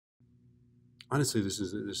Honestly, this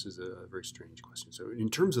is a very strange question. So in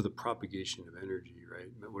terms of the propagation of energy, right,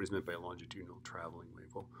 what is meant by a longitudinal traveling wave?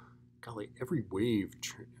 Well, golly, every wave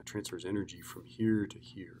transfers energy from here to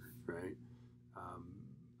here, right? Um,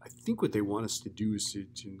 I think what they want us to do is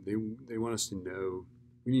they want us to know,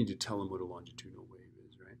 we need to tell them what a longitudinal wave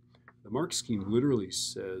is, right? The Mark scheme literally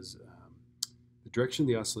says the direction of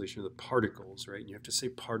the oscillation of the particles, right? And you have to say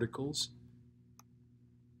particles,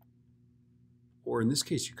 or in this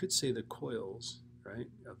case, you could say the coils, right,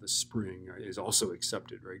 of the spring, right, is also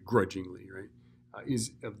accepted, right, grudgingly, right,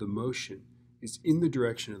 is of the motion is in the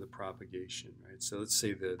direction of the propagation, right? So let's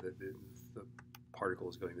say the particle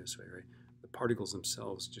is going this way, right? The particles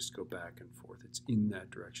themselves just go back and forth. It's in that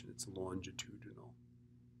direction. It's longitudinal.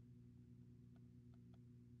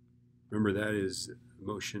 Remember, that is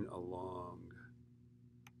motion along,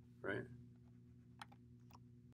 right?